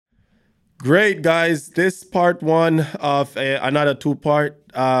Great, guys. This part one of another two-part.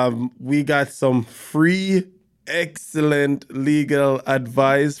 We got some free, excellent legal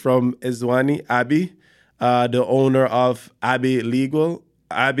advice from Ezwani Abby, the owner of Abby Legal,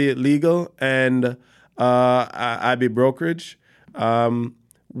 and Abby Brokerage.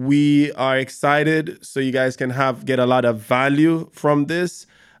 We are excited, so you guys can get a lot of value from this.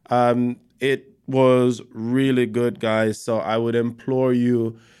 It was really good, guys. So I would implore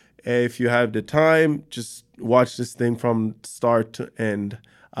you, if you have the time, just watch this thing from start to end.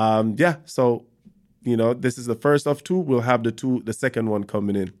 So this is the first of two. We'll have the second one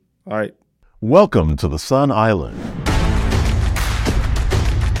coming in. All right. Welcome to the Sun Island.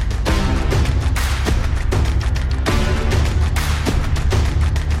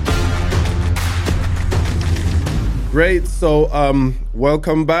 Great. So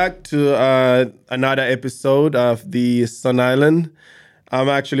welcome back to another episode of the Sun Island. I'm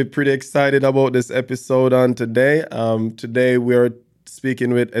actually pretty excited about this episode on today. Today we're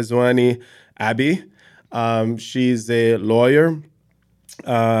speaking with Ezwani Abby. She's a lawyer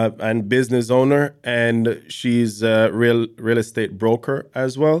and business owner, and she's a real estate broker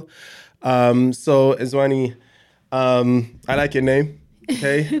as well. So Ezwani, I like your name.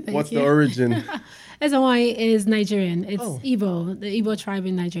 Okay, what's the origin? Ezwani is Nigerian. It's Igbo, the Igbo tribe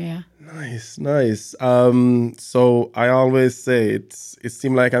in Nigeria. Nice. So I always say it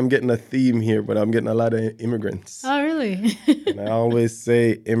seems like I'm getting a theme here, but I'm getting a lot of immigrants. Oh, really? And I always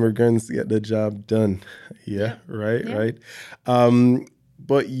say immigrants get the job done. Yeah, right.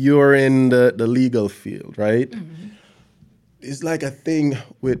 But you're in the legal field, right? Mm-hmm. It's like a thing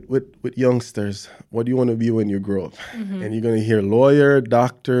with youngsters. What do you want to be when you grow up? Mm-hmm. And you're going to hear lawyer,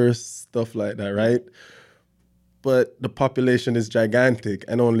 doctor, stuff like that, right? But the population is gigantic,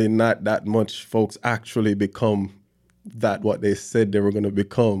 and only not that much folks actually become what they said they were going to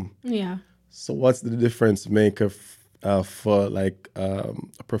become. Yeah. So what's the difference maker for a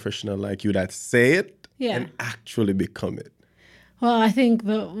professional like you that say it and actually become it? Well, I think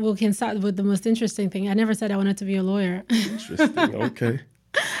we can start with the most interesting thing. I never said I wanted to be a lawyer. Interesting. Okay.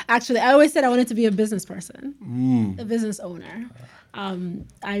 Actually, I always said I wanted to be a business person, a business owner.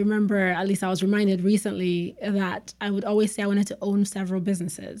 I remember, at least I was reminded recently, that I would always say I wanted to own several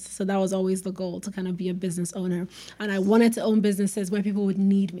businesses. So that was always the goal, to kind of be a business owner. And I wanted to own businesses where people would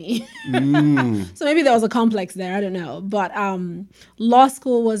need me. So maybe there was a complex there, I don't know. But law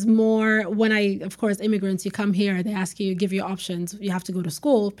school was more when of course, immigrants, you come here, they ask you, give you options. You have to go to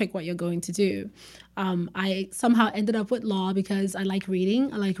school, pick what you're going to do. I somehow ended up with law because I like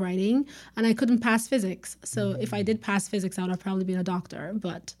reading, I like writing, and I couldn't pass physics. So if I did pass physics, I would have probably been a doctor,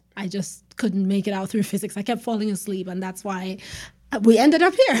 but I just couldn't make it out through physics. I kept falling asleep, and that's why we ended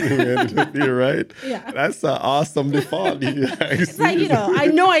up here. Right? Yeah. That's an awesome default. It's like, I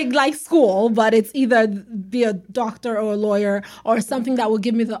know I like school, but it's either be a doctor or a lawyer or something that will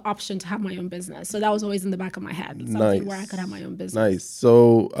give me the option to have my own business. So that was always in the back of my head, something where I could have my own business. Nice.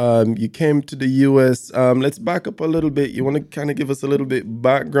 So you came to the U.S. Let's back up a little bit. You want to kind of give us a little bit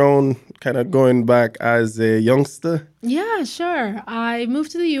background, kind of going back as a youngster? Yeah, sure. I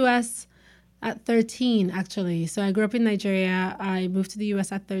moved to the U.S. at 13, actually. So I grew up in Nigeria. I moved to the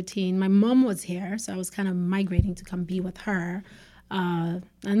U.S. at 13. My mom was here, so I was kind of migrating to come be with her.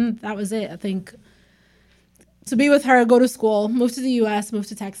 And that was it. I think to be with her, go to school, move to the U.S., move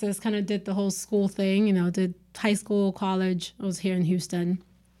to Texas, kind of did the whole school thing, did high school, college. I was here in Houston,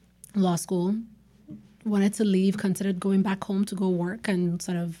 law school. Wanted to leave, considered going back home to go work and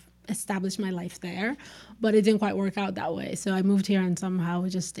sort of establish my life there, but it didn't quite work out that way. So I moved here and somehow we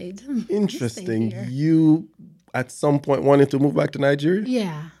just stayed. Interesting. You at some point wanted to move back to Nigeria?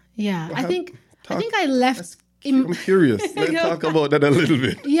 Yeah. I think I left. I'm curious. Let's talk about that a little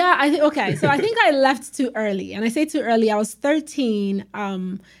bit. Yeah, okay. So I think I left too early. And I say too early, I was 13.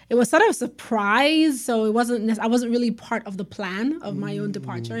 It was sort of a surprise. So I wasn't really part of the plan of my own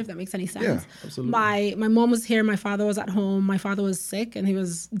departure, if that makes any sense. Yeah, absolutely. My mom was here. My father was at home. My father was sick and he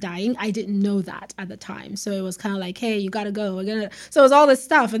was dying. I didn't know that at the time. So it was kind of like, hey, you got to go. So it was all this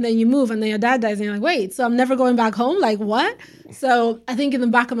stuff. And then you move and then your dad dies and you're like, wait, so I'm never going back home? Like what? So I think in the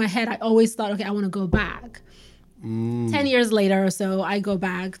back of my head, I always thought, okay, I want to go back. 10 years later or so, I go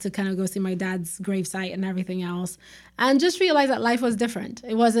back to kind of go see my dad's gravesite and everything else, and just realize that life was different.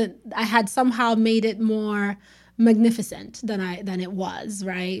 I had somehow made it more magnificent than it was,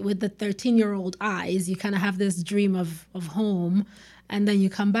 right? With the 13-year-old eyes, you kind of have this dream of home, And then you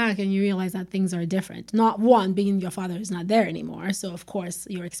come back and you realize that things are different. Not one, being your father is not there anymore. So, of course,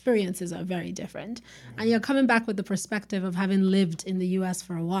 your experiences are very different. And you're coming back with the perspective of having lived in the US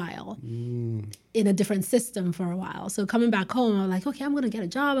for a while, in a different system for a while. So coming back home, I'm like, okay, I'm going to get a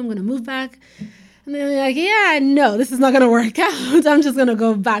job. I'm going to move back. And then they're like, yeah, no, this is not going to work out. I'm just going to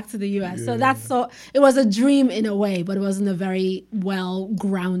go back to the US. Yeah. So it was a dream in a way, but it wasn't a very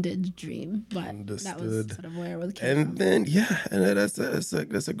well-grounded dream. But that was Understood. sort of where it came from. And then, and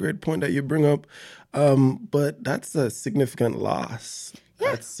that's a great point that you bring up. But that's a significant loss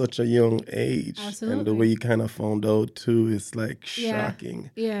at such a young age. Absolutely. And the way you kind of found out too is like Yeah. shocking.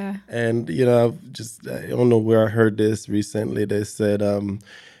 Yeah. And I don't know where I heard this recently. They said,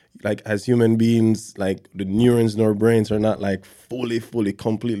 like as human beings, like the neurons in our brains are not like fully,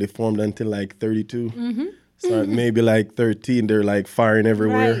 completely formed until like 32. So maybe like 13, they're like firing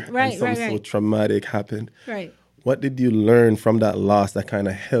everywhere. Right, and something so right. traumatic happened. Right. What did you learn from that loss that kind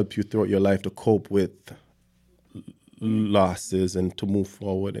of helped you throughout your life to cope with losses and to move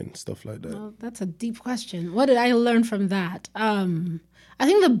forward and stuff like that? Well, that's a deep question. What did I learn from that? I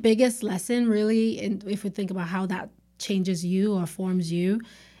think the biggest lesson, really, if we think about how that changes you or forms you,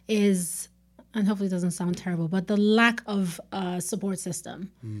 is, and hopefully it doesn't sound terrible, but the lack of a support system.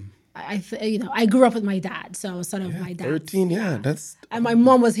 I grew up with my dad, so sort of my dad. 13, that's And my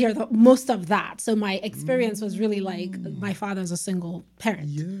mom was here most of that. So my experience was really like my father's a single parent.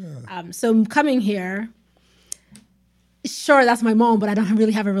 So coming here, sure, that's my mom, but I don't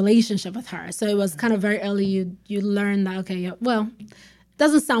really have a relationship with her. So it was kind of very early. You learn that, okay, well, it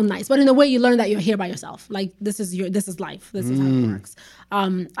doesn't sound nice, but in a way you learn that you're here by yourself. Like this is life. This is how it works.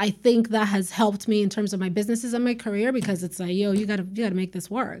 I think that has helped me in terms of my businesses and my career, because it's like, you gotta make this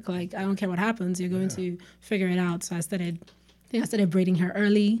work. Like, I don't care what happens, you're going to figure it out. So I started braiding hair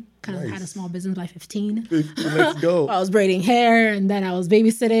early, kind of had a small business by 15. let's go. I was braiding hair, and then I was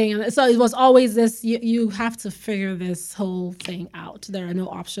babysitting. And so it was always this, you have to figure this whole thing out. There are no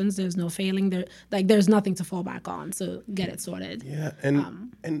options. There's no failing. There's nothing to fall back on. So get it sorted. Yeah,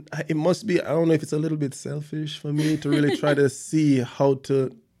 and it must be, I don't know if it's a little bit selfish for me to really try to see how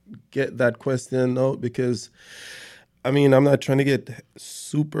to get that question out, because, I mean, I'm not trying to get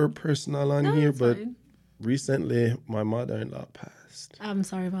super personal on here, that's but fine. recently my mother-in-law passed. I'm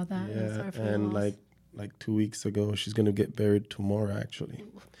sorry about that. I'm Yeah, sorry for your and loss. like 2 weeks ago, she's gonna get buried tomorrow, actually.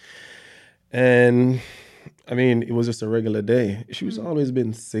 And I mean, it was just a regular day. She was always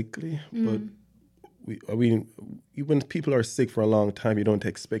been sickly, but when people are sick for a long time, you don't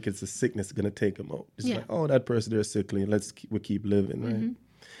expect it's the sickness going to take them out. It's like, oh, that person, they're sickly. We keep living, right?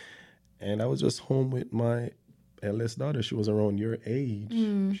 And I was just home with my eldest daughter. She was around your age.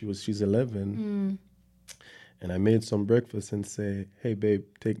 She's 11. And I made some breakfast and say, hey, babe,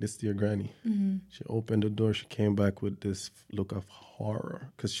 take this to your granny. She opened the door. She came back with this look of horror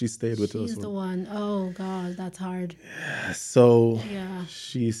because she stayed with us. She's the one. Oh, God, that's hard. So Yeah.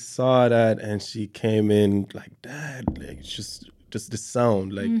 she saw that and she came in like, Dad, like just the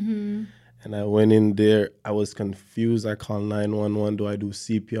sound. Like, and I went in there. I was confused. I called 911. Do I do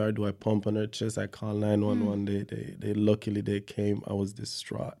CPR? Do I pump on her chest? I called 911. They luckily they came. I was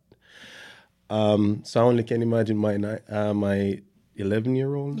distraught. So I only can imagine my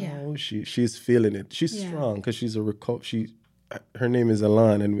 11-year-old now. She's feeling it. She's strong because she's her name is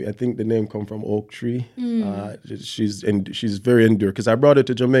Alan, and I think the name come from Oak Tree. She's very endured because I brought her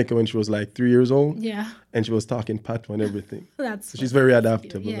to Jamaica when she was like 3 years old. Yeah. And she was talking patois and everything. That's So she's very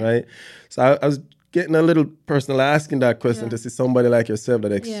adaptable, yeah. right? So I was getting a little personal asking that question to see somebody like yourself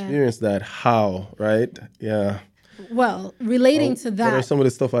that experienced that. How, right? Yeah. Well, relating to What are that. some of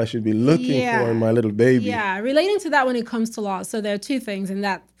the stuff I should be looking for in my little baby? Yeah, relating to that when it comes to loss. So there are two things in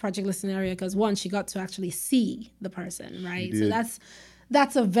that particular scenario, because one, she got to actually see the person, right? So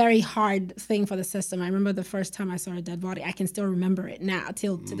that's a very hard thing for the system. I remember the first time I saw a dead body. I can still remember it now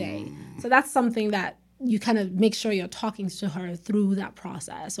till today. So that's something that you kind of make sure you're talking to her through that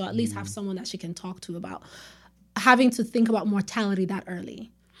process, or at least have someone that she can talk to about having to think about mortality that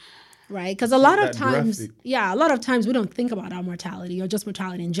early. Right? Because a lot of times we don't think about our mortality or just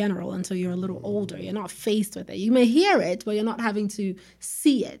mortality in general until you're a little older. You're not faced with it. You may hear it, but you're not having to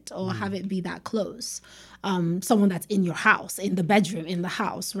see it or have it be that close. Someone that's in your house, in the bedroom, in the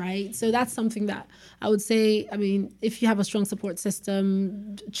house, right? So that's something that I would say, I mean, if you have a strong support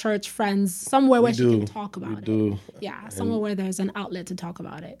system, church, friends, somewhere where she can talk about it. Yeah, somewhere where there's an outlet to talk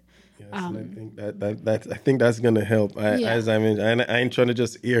about it. Yes, and I think that's gonna help. As I mentioned, I ain't trying to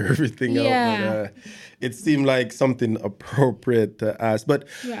just air everything out, but it seemed like something appropriate to ask. But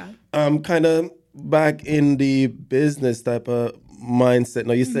kind of back in the business type of mindset.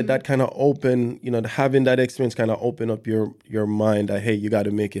 Now you said that kind of open, having that experience kind of open up your mind that, hey, you got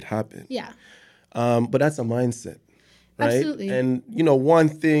to make it happen. Yeah. But that's a mindset, right? Absolutely. And, one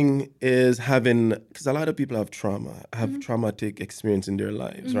thing is because a lot of people have trauma, have traumatic experience in their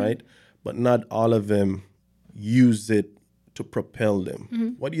lives, right? But not all of them use it to propel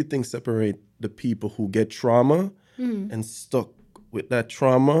them. What do you think separate the people who get trauma and stuck with that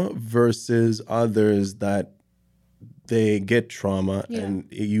trauma versus others that they get trauma and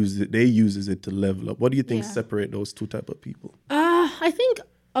they uses it to level up? What do you think separate those two type of people? I think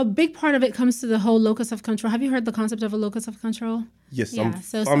a big part of it comes to the whole locus of control. Have you heard the concept of a locus of control? Yes, I'm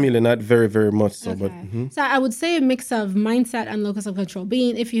familiar, not very, very much so. Okay. But So I would say a mix of mindset and locus of control.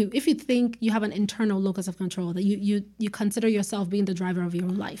 Being if you think you have an internal locus of control, that you consider yourself being the driver of your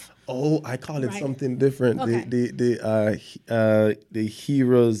own life. Oh, I call it something different. Okay. The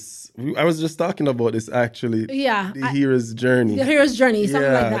hero's. I was just talking about this actually. Yeah. The hero's journey. The hero's journey,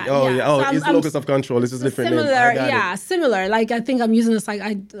 something like that. Oh, yeah. Oh, So it's locus of control. This is different. Similar, name. I got it. similar. Like I think I'm using this. Like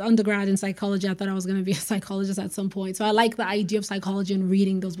undergrad in psychology. I thought I was going to be a psychologist at some point. So I like the idea of psychology and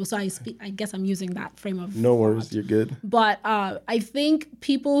reading those books. So I guess I'm using that frame of No thought. worries, you're good. But I think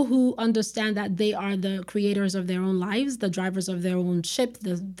people who understand that they are the creators of their own lives, the drivers of their own ship,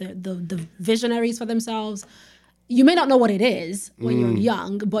 the visionaries for themselves. You may not know what it is when you're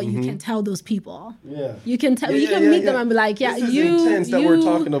young, but you can tell those people. Yeah. You can tell. You can meet them and be like, yeah, this is intense that we're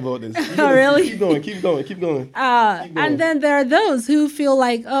talking about this. Oh, really? Keep going. And then there are those who feel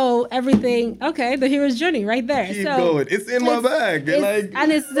like, oh, everything, okay, the hero's journey right there. Keep going. It's in my bag. And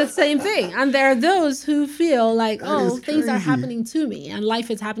it's the same thing. And there are those who feel like, is things are crazy. happening to me and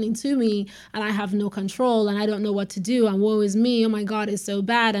life is happening to me and I have no control and I don't know what to do and woe is me. Oh my God, it's so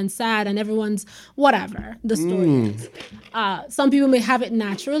bad and sad and everyone's whatever the story is. Some people may have it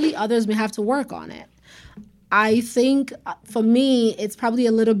naturally, others may have to work on it. I think for me, it's probably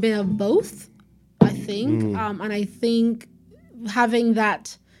a little bit of both, I think. And I think having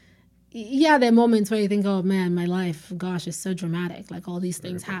that, there are moments where you think, oh man, my life, gosh, is so dramatic. Like all these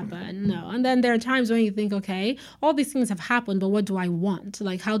things happen. No. And then there are times when you think, okay, all these things have happened, but what do I want?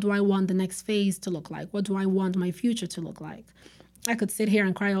 Like, how do I want the next phase to look like? What do I want my future to look like? I could sit here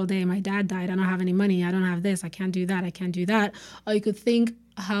and cry all day. My dad died. I don't have any money. I don't have this. I can't do that. I can't do that. Or you could think,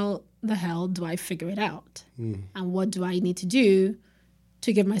 how the hell do I figure it out? And what do I need to do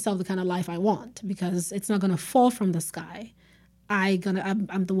to give myself the kind of life I want? Because it's not going to fall from the sky. I'm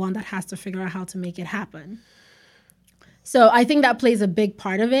the one that has to figure out how to make it happen. So I think that plays a big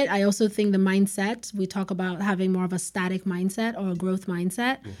part of it. I also think the mindset, we talk about having more of a static mindset or a growth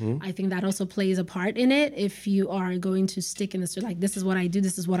mindset. I think that also plays a part in it. If you are going to stick in this, like, this is what I do,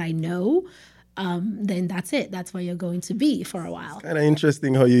 this is what I know, then that's it. That's where you're going to be for a while. Kind of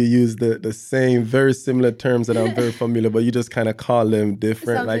interesting how you use the same, very similar terms that I'm very familiar, but you just kind of call them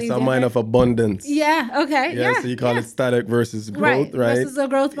different, Something like some mind of abundance. Yeah, okay. Yeah, so you call it static versus growth, right? Versus a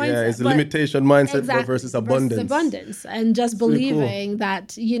growth mindset. Yeah, it's a limitation mindset Exactly. versus abundance. Versus abundance. And just really believing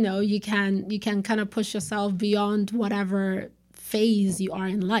that, you can kind of push yourself beyond whatever phase you are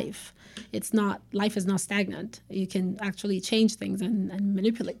in life. Life is not stagnant. You can actually change things and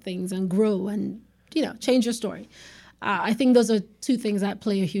manipulate things and grow and, change your story. I think those are two things that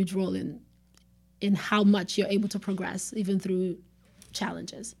play a huge role in how much you're able to progress, even through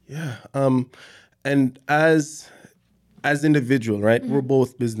challenges. Yeah. And as individual, right? We're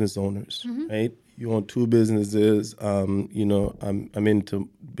both business owners, right? You own two businesses. I'm into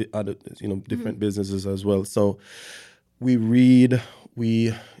other, different businesses as well. So we read,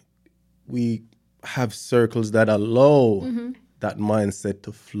 we have circles that allow that mindset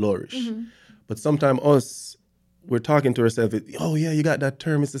to flourish. But sometimes we're talking to ourselves, oh yeah, you got that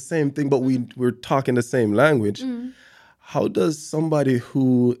term, it's the same thing, but we're talking the same language. How does somebody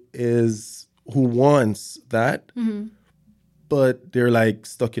who wants that, but they're like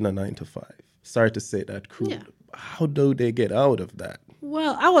stuck in a 9-to-5, sorry to say that crude, how do they get out of that?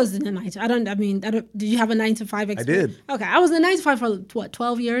 Well, I was in a 9-to-5. Did you have a 9-to-5 experience? I did. Okay, I was in a 9-to-5 for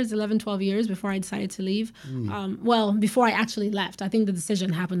 12 years, 12 years before I decided to leave. Before I actually left. I think the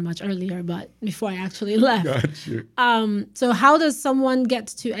decision happened much earlier, but before I actually left. Got you. So how does someone get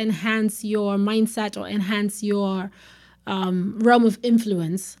to enhance your mindset or enhance your realm of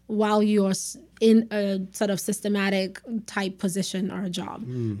influence while you're in a sort of systematic type position or a job?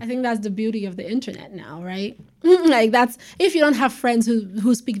 I think that's the beauty of the internet now, right? Like that's, if you don't have friends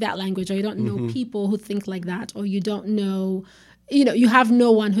who speak that language, or you don't know people who think like that, or you don't know, you have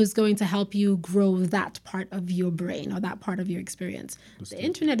no one who's going to help you grow that part of your brain or that part of your experience. The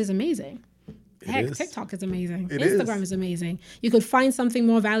internet is amazing. Heck, TikTok is amazing. Instagram is amazing. You could find something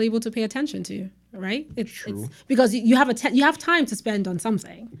more valuable to pay attention to. right? It's because you have you have time to spend on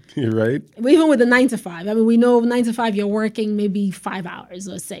something. You're right. Even with the 9 to 5, I mean, we know 9 to 5 you're working maybe 5 hours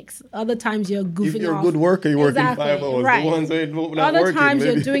or 6. Other times you're goofing off. If you're a good worker, you're working 5 hours. Right. The ones that are not Other working, times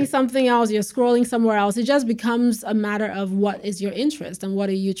maybe. you're doing something else, you're scrolling somewhere else. It just becomes a matter of what is your interest and what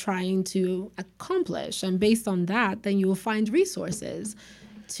are you trying to accomplish. And based on that, then you will find resources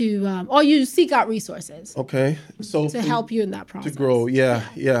to, or you seek out resources. Okay. So to help you in that process. To grow, yeah.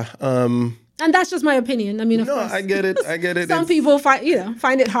 And that's just my opinion. I mean, of course. I get it. Some people find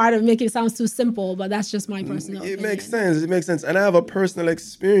it hard and make it sound too simple, but that's just my personal opinion. It makes sense. And I have a personal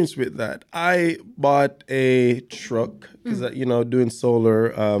experience with that. I bought a truck because, doing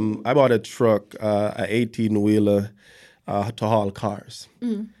solar, I bought a truck, an 18-wheeler to haul cars.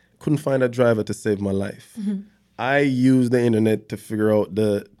 Couldn't find a driver to save my life. I used the internet to figure out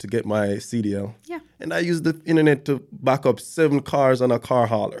to get my CDL. Yeah. And I used the internet to back up 7 cars on a car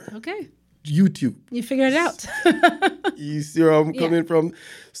hauler. Okay. YouTube. You figured it out. You see where I'm coming from?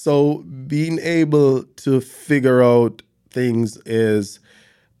 So being able to figure out things is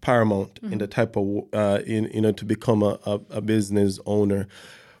paramount in the type of, to become a business owner.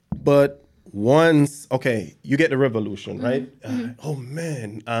 But once, you get the revolution, right? Oh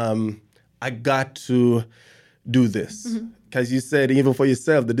man, I got to do this. Because you said even for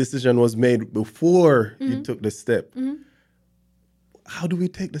yourself, the decision was made before you took the step. How do we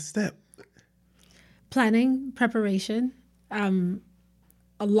take the step? Planning, preparation, a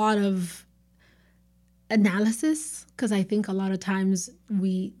lot of analysis, because I think a lot of times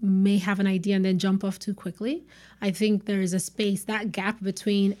we may have an idea and then jump off too quickly. I think there is a space, that gap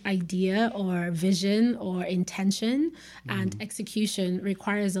between idea or vision or intention and execution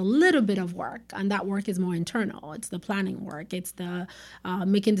requires a little bit of work. And that work is more internal. It's the planning work. It's the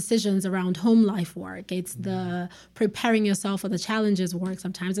making decisions around home life work. It's the preparing yourself for the challenges work.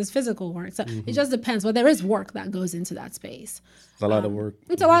 Sometimes it's physical work. So it just depends. But there is work that goes into that space. It's a lot of work.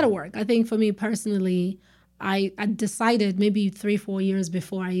 It's a lot of work. I think for me personally, I decided maybe 3-4 years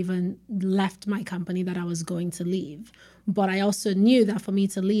before I even left my company that I was going to leave. But I also knew that for me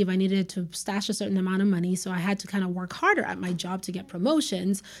to leave, I needed to stash a certain amount of money. So I had to kind of work harder at my job to get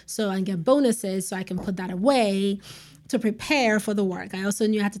promotions and get bonuses so I can put that away to prepare for the work. I also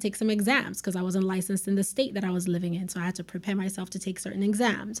knew I had to take some exams because I wasn't licensed in the state that I was living in. So I had to prepare myself to take certain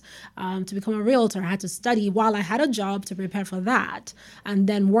exams. To become a realtor, I had to study while I had a job to prepare for that and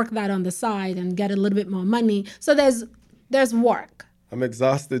then work that on the side and get a little bit more money. So there's work. I'm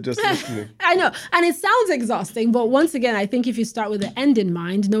exhausted just listening. I know. And it sounds exhausting, but once again, I think if you start with the end in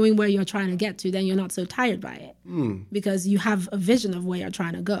mind, knowing where you're trying to get to, then you're not so tired by it because you have a vision of where you're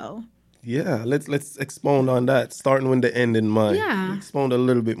trying to go. Yeah, let's expound on that, starting with the end in mind. Yeah. Expound a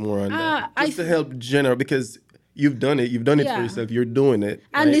little bit more on that. Just to help general, because you've done it for yourself, you're doing it.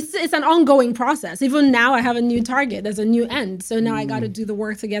 And right? it's an ongoing process. Even now I have a new target, there's a new end. So now I got to do the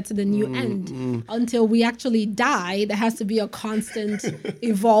work to get to the new end. Until we actually die, there has to be a constant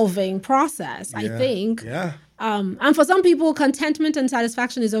evolving process, I think. Yeah. And for some people, contentment and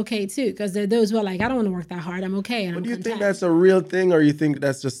satisfaction is okay too, because there are those who are like, I don't want to work that hard. I'm okay. And But I'm do you content. think that's a real thing, or you think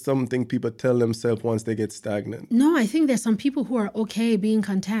that's just something people tell themselves once they get stagnant? No, I think there's some people who are okay being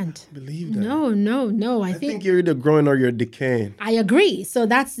content. I believe that. No. I I think you're either growing or you're decaying. I agree. So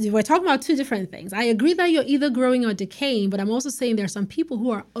we're talking about two different things. I agree that you're either growing or decaying, but I'm also saying there are some people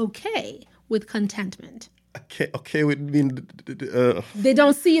who are okay with contentment. Okay with being... They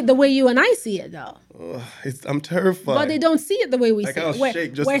don't see it the way you and I see it, though. I'm terrified. But they don't see it the way we see I'll it.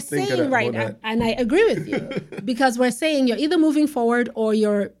 shake just We're to think of saying, that, right, about that. and I agree with you, because we're saying you're either moving forward or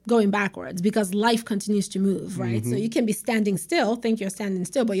you're going backwards, because life continues to move, right? So you can be standing still, think you're standing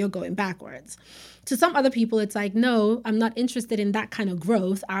still, but you're going backwards. To some other people, it's like, no, I'm not interested in that kind of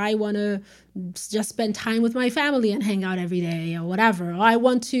growth. I want to just spend time with my family and hang out every day or whatever. Or I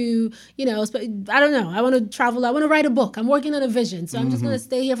want to, I don't know. I want to travel. I want to write a book. I'm working on a vision. So I'm just going to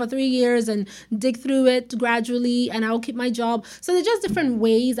stay here for 3 years and dig through it gradually, and I'll keep my job. So there's just different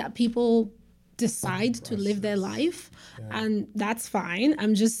ways that people decide to live their life. And that's fine.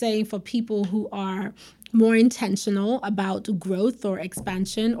 I'm just saying for people who are more intentional about growth or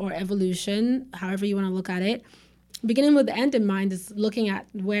expansion or evolution, however you want to look at it, beginning with the end in mind is looking at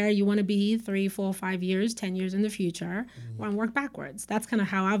where you want to be 3, 4, 5 years, 10 years in the future, and work backwards. That's kind of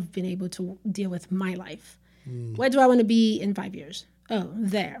how I've been able to deal with my life. Where do I want to be in 5 years? Oh,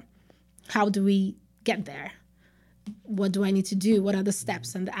 there. How do we get there? What do I need to do? What are the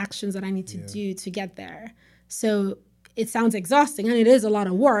steps and the actions that I need to do to get there? So it sounds exhausting, and it is a lot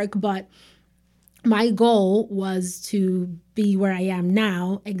of work, but my goal was to be where I am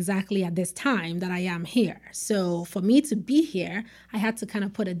now, exactly at this time that I am here. So for me to be here, I had to kind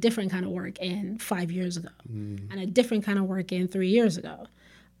of put a different kind of work in 5 years ago and a different kind of work in 3 years ago.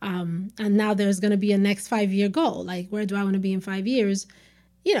 And now there's going to be a next 5-year goal. Like, where do I want to be in 5 years?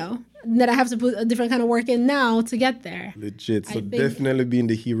 You know, that I have to put a different kind of work in now to get there. Legit. So definitely being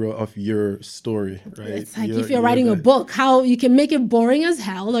the hero of your story, right? It's like if you're writing a book, how you can make it boring as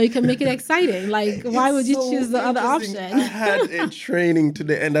hell or you can make it exciting. Like, why would you choose the other option? I had a training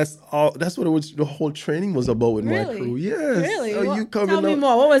today, and that's what it was. The whole training was about with my crew. Yes. Really? So you coming Tell me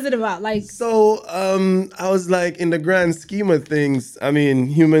more. What was it about? Like, so I was like, in the grand scheme of things, I mean,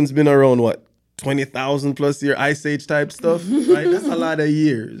 humans been around what? 20,000 plus year ice age type stuff, right? That's a lot of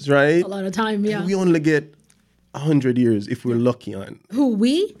years, right? A lot of time, yeah. And we only get 100 years if we're lucky on. Who,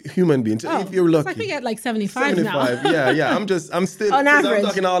 we? Human beings. Oh, if you're lucky. It's like we get like 75 now. Yeah. I'm still, on average. I'm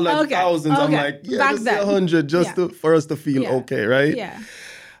talking all like thousands. I'm like, just 100 for us to feel okay, right? Yeah.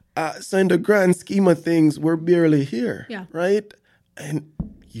 So in the grand scheme of things, we're barely here, Yeah. right? And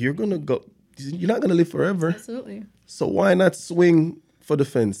you're not going to live forever. Absolutely. So why not swing for the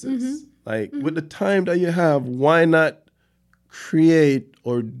fences? Like, with the time that you have, why not create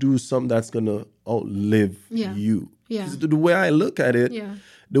or do something that's going to outlive you? Yeah. The way I look at it,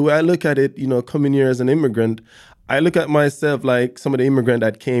 you know, coming here as an immigrant, I look at myself like some of the immigrants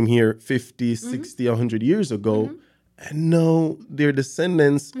that came here 50, 60, 100 years ago, and now their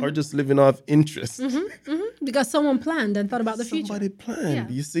descendants are just living off interest. Because someone planned and thought about the future. Somebody planned,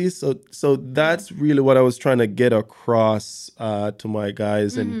 you see? So that's really what I was trying to get across to my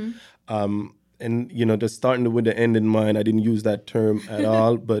guys. And you know, just starting with the end in mind, I didn't use that term at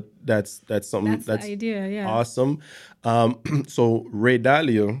all, but that's something that's the idea, awesome. So Ray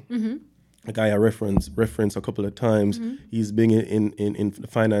Dalio, a guy I reference a couple of times, he's been in the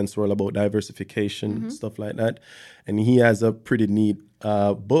finance world about diversification, stuff like that. And he has a pretty neat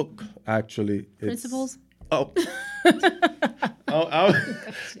book, actually. Principles?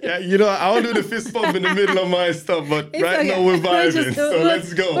 Yeah, you know, I'll do the fist pump in the middle of my stuff, but now we're vibing, so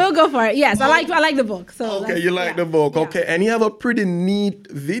let's go. We'll go for it. Yes, I like the book. So okay, you like the book, okay, and you have a pretty neat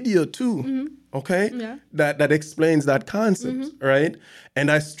video too, okay, that explains that concept, right? And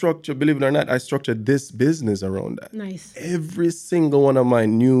believe it or not, I structured this business around that. Nice. Every single one of my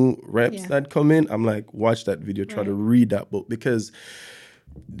new reps that come in, I'm like, watch that video, try to read that book, because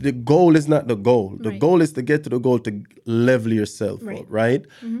the goal is not the goal. The goal is to get to the goal to level yourself up, right?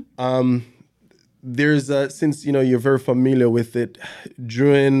 There's since you know you're very familiar with it,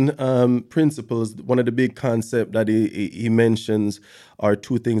 Druin principles. One of the big concepts that he mentions are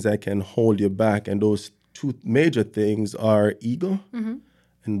two things that can hold you back, and those two major things are ego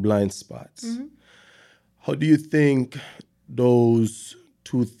and blind spots. How do you think those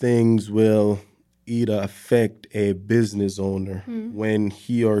two things will either affect a business owner when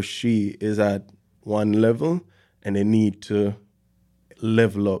he or she is at one level and they need to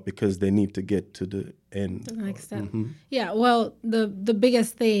level up because they need to get to the end? To the next step. Yeah, well, the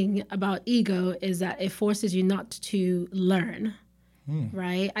biggest thing about ego is that it forces you not to learn.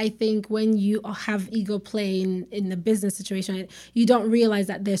 Right? I think when you have ego playing in the business situation, you don't realize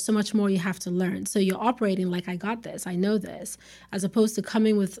that there's so much more you have to learn. So you're operating like, I got this, I know this, as opposed to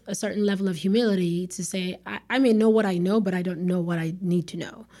coming with a certain level of humility to say, I may know what I know, but I don't know what I need to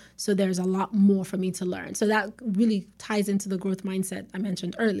know. So there's a lot more for me to learn. So that really ties into the growth mindset I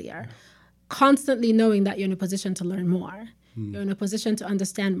mentioned earlier. Constantly knowing that you're in a position to learn more. You're in a position to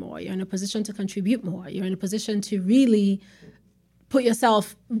understand more. You're in a position to contribute more. You're in a position to really put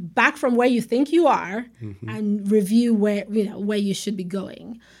yourself back from where you think you are and review where you should be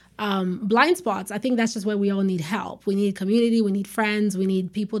going. Blind spots, I think that's just where we all need help. We need community, we need friends, we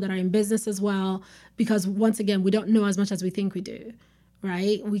need people that are in business as well, because once again, we don't know as much as we think we do,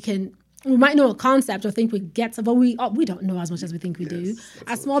 right? We might know a concept or think we get some, but we don't know as much as we think we do.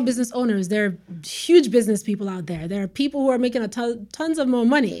 As small business owners, there are huge business people out there. There are people who are making tons of more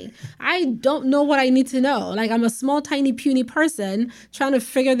money. I don't know what I need to know. Like, I'm a small, tiny, puny person trying to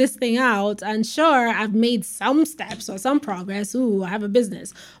figure this thing out. And sure, I've made some steps or some progress. Ooh, I have a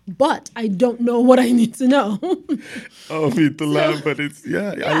business. But I don't know what I need to know. Oh, me to laugh, but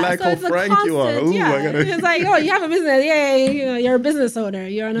I like how frank you are. Ooh, It's like, oh, you have a business. Yay, you're a business owner.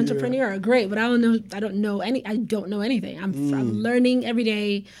 You're an entrepreneur. Great, but I don't know anything. I'm learning every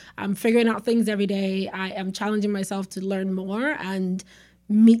day. I'm figuring out things every day. I am challenging myself to learn more and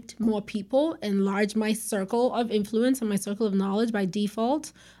meet more people, enlarge my circle of influence and my circle of knowledge by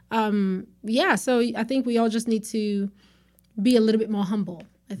default. So I think we all just need to be a little bit more humble.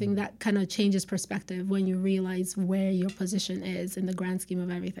 I think that kind of changes perspective when you realize where your position is in the grand scheme of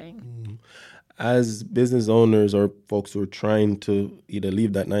everything. as business owners or folks who are trying to either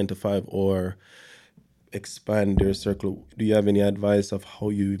leave that 9 to 5 or expand their circle, do you have any advice of how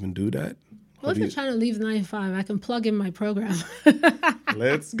you even do that? Well, if you're trying to leave 9 to 5, I can plug in my program.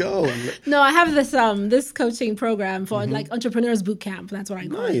 Let's go. No, I have this coaching program for like Entrepreneurs Boot Camp. That's what I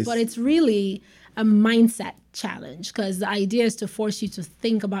call it. But it's really a mindset challenge, because the idea is to force you to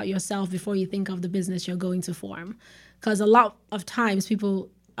think about yourself before you think of the business you're going to form. Because a lot of times people,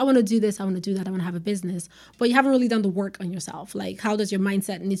 I want to do this, I want to do that, I want to have a business, but you haven't really done the work on yourself. Like, how does your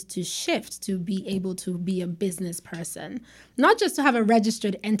mindset need to shift to be able to be a business person? Not just to have a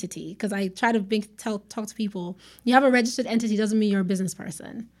registered entity, because I try to talk to people, you have a registered entity doesn't mean you're a business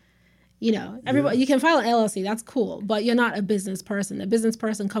person. You know, everybody, you can file an LLC, that's cool, but you're not a business person. A business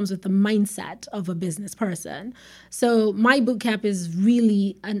person comes with the mindset of a business person. So my bootcamp is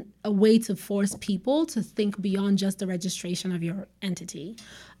really a way to force people to think beyond just the registration of your entity.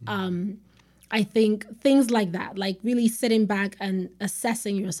 I think things like that, like really sitting back and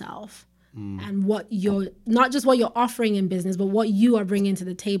assessing yourself and what you're, not just what you're offering in business, but what you are bringing to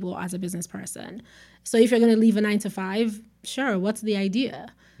the table as a business person. So if you're going to leave a 9 to 5, sure, what's the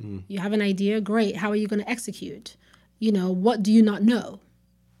idea? You have an idea, great. How are you going to execute? You know, what do you not know?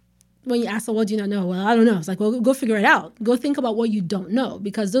 When you ask them, what do you not know? Well, I don't know. It's like, well, go figure it out. Go think about what you don't know,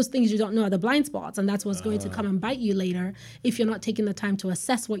 because those things you don't know are the blind spots, and that's what's going to come and bite you later if you're not taking the time to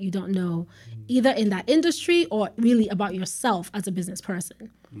assess what you don't know, either in that industry or really about yourself as a business person.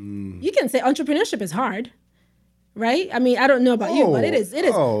 You can say entrepreneurship is hard. Right? I mean, I don't know about you, but it is.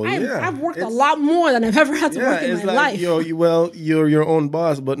 I've worked a lot more than I've ever had to work in my life. You're your own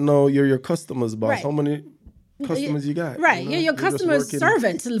boss, but no, you're your customer's boss. Right. How many customers you got? Right. You're your customer's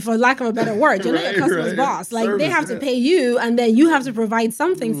servant, for lack of a better word. You're not your customer's boss. Like, they have to pay you, and then you have to provide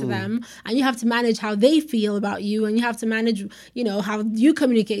something to them, and you have to manage how they feel about you, and you have to manage, you know, how you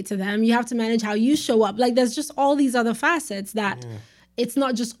communicate to them. You have to manage how you show up. Like, there's just all these other facets that... It's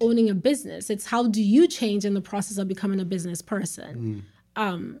not just owning a business. It's how do you change in the process of becoming a business person.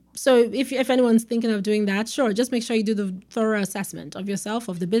 So if anyone's thinking of doing that, sure, just make sure you do the thorough assessment of yourself,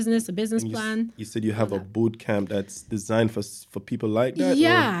 of the business, a business plan. You said you have a boot camp that's designed for people like that?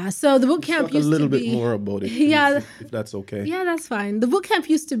 Yeah. So the boot camp used to be... a little bit more about it, if that's okay. Yeah, that's fine. The boot camp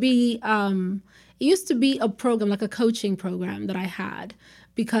used to be... it used to be a program, like a coaching program that I had.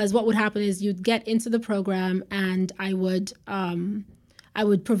 Because what would happen is you'd get into the program, and I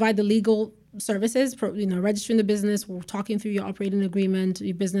would provide the legal services, registering the business, talking through your operating agreement,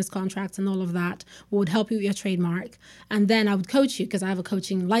 your business contracts, and all of that. We would help you with your trademark, and then I would coach you, because I have a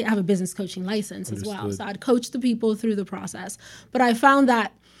business coaching license as well. So I'd coach the people through the process. But I found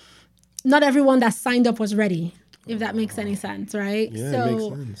that not everyone that signed up was ready, if that makes any sense, right? Yeah,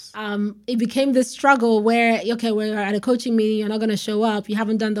 it makes sense. It became this struggle where, okay, we're at a coaching meeting, you're not going to show up, you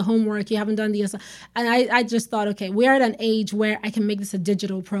haven't done the homework, you haven't done the... And I just thought, okay, we're at an age where I can make this a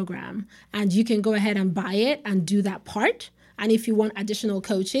digital program, and you can go ahead and buy it and do that part. And if you want additional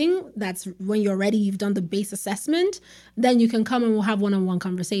coaching, that's when you're ready, you've done the base assessment, then you can come and we'll have one-on-one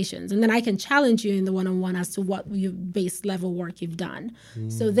conversations. And then I can challenge you in the one-on-one as to what your base level work you've done.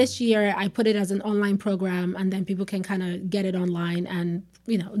 So this year I put it as an online program, and then people can kind of get it online and,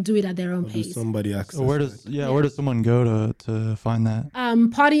 do it at their own pace. Somebody access. So where does someone go to find that?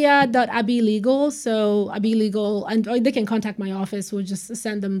 Padia.abilegal. So Abilegal, and they can contact my office. We'll just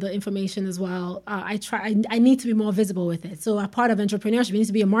send them the information as well. I need to be more visible with it. So a part of entrepreneurship, you need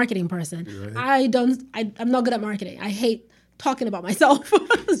to be a marketing person. Right. I'm not good at marketing. I hate talking about myself.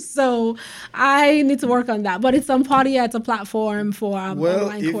 So I need to work on that. But it's on Padia. It's a platform for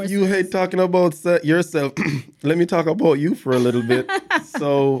online courses. If you hate talking about yourself, let me talk about you for a little bit.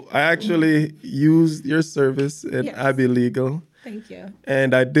 So I actually used your service at Abilegal. Thank you.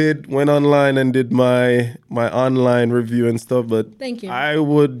 And I went online and did my online review and stuff. But thank you.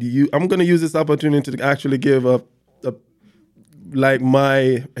 I'm going to use this opportunity to actually give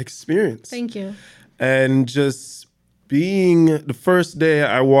my experience. Thank you. And just being the first day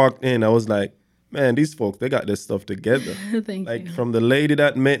I walked in, I was like, man, these folks, they got this stuff together. Thank you. From the lady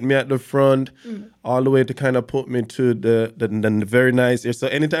that met me at the front all the way to kind of put me to the very nice ear. So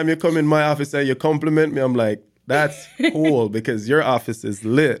anytime you come in my office and you compliment me, I'm like, that's cool because your office is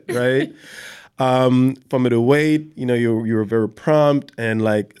lit, right? From the weight, you were very prompt and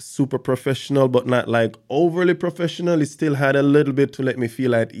like super professional, but not like overly professional. It still had a little bit to let me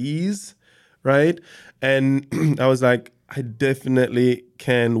feel at ease, right? And I was like, I definitely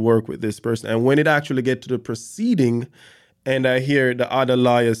can work with this person. And when it actually get to the proceeding and I hear the other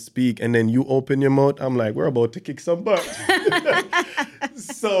lawyers speak and then you open your mouth, I'm like, we're about to kick some butt.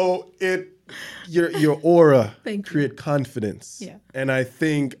 So your aura Thank you. create confidence. Yeah. And I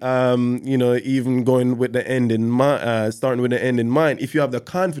think even going with the end in mind, starting with the end in mind, if you have the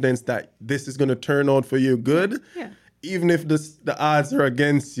confidence that this is going to turn out for you good, Yeah. even if the odds are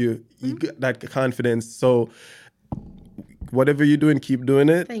against you, you get that confidence. So whatever you're doing, keep doing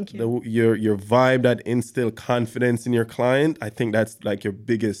it. Thank you. Your vibe that instill confidence in your client, I think that's like your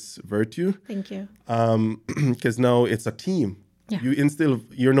biggest virtue. Thank you. Because now it's a team. Yeah. You instill,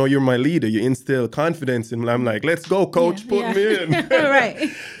 you're my leader. You instill confidence in me. I'm like, let's go, coach, put me in. Right.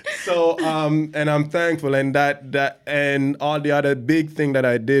 So, and I'm thankful, and that and all the other big thing that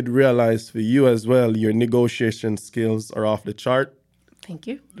I did realize for you as well, your negotiation skills are off the chart. Thank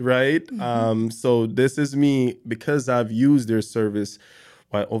you. Right? So this is me, because I've used their service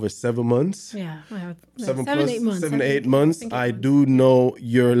over 7 months. Yeah. Well, 7 7, plus 8 months. 7 to 8 months. think I 8 months. do know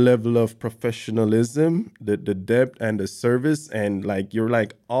your level of professionalism, the depth and the service, and like you're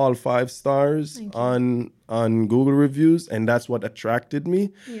like all 5 stars on Google reviews, and that's what attracted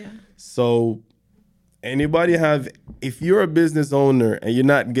me. Yeah. So if you're a business owner and you're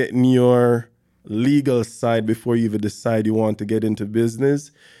not getting your legal side before you even decide you want to get into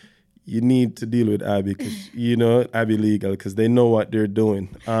business, you need to deal with Abby, because Abby Legal, because they know what they're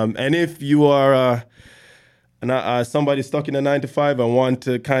doing. And if you are somebody stuck in a 9-to-5 and want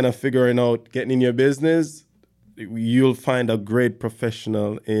to kind of figuring out getting in your business, you'll find a great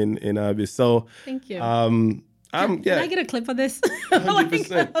professional in Abby. So Thank you. Can Can I get a clip of this?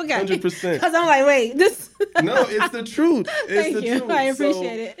 100%. Okay. 100%. Because I'm like, wait, this. No, it's the truth. It's Thank the you. truth. I So,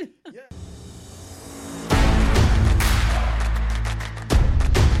 appreciate it.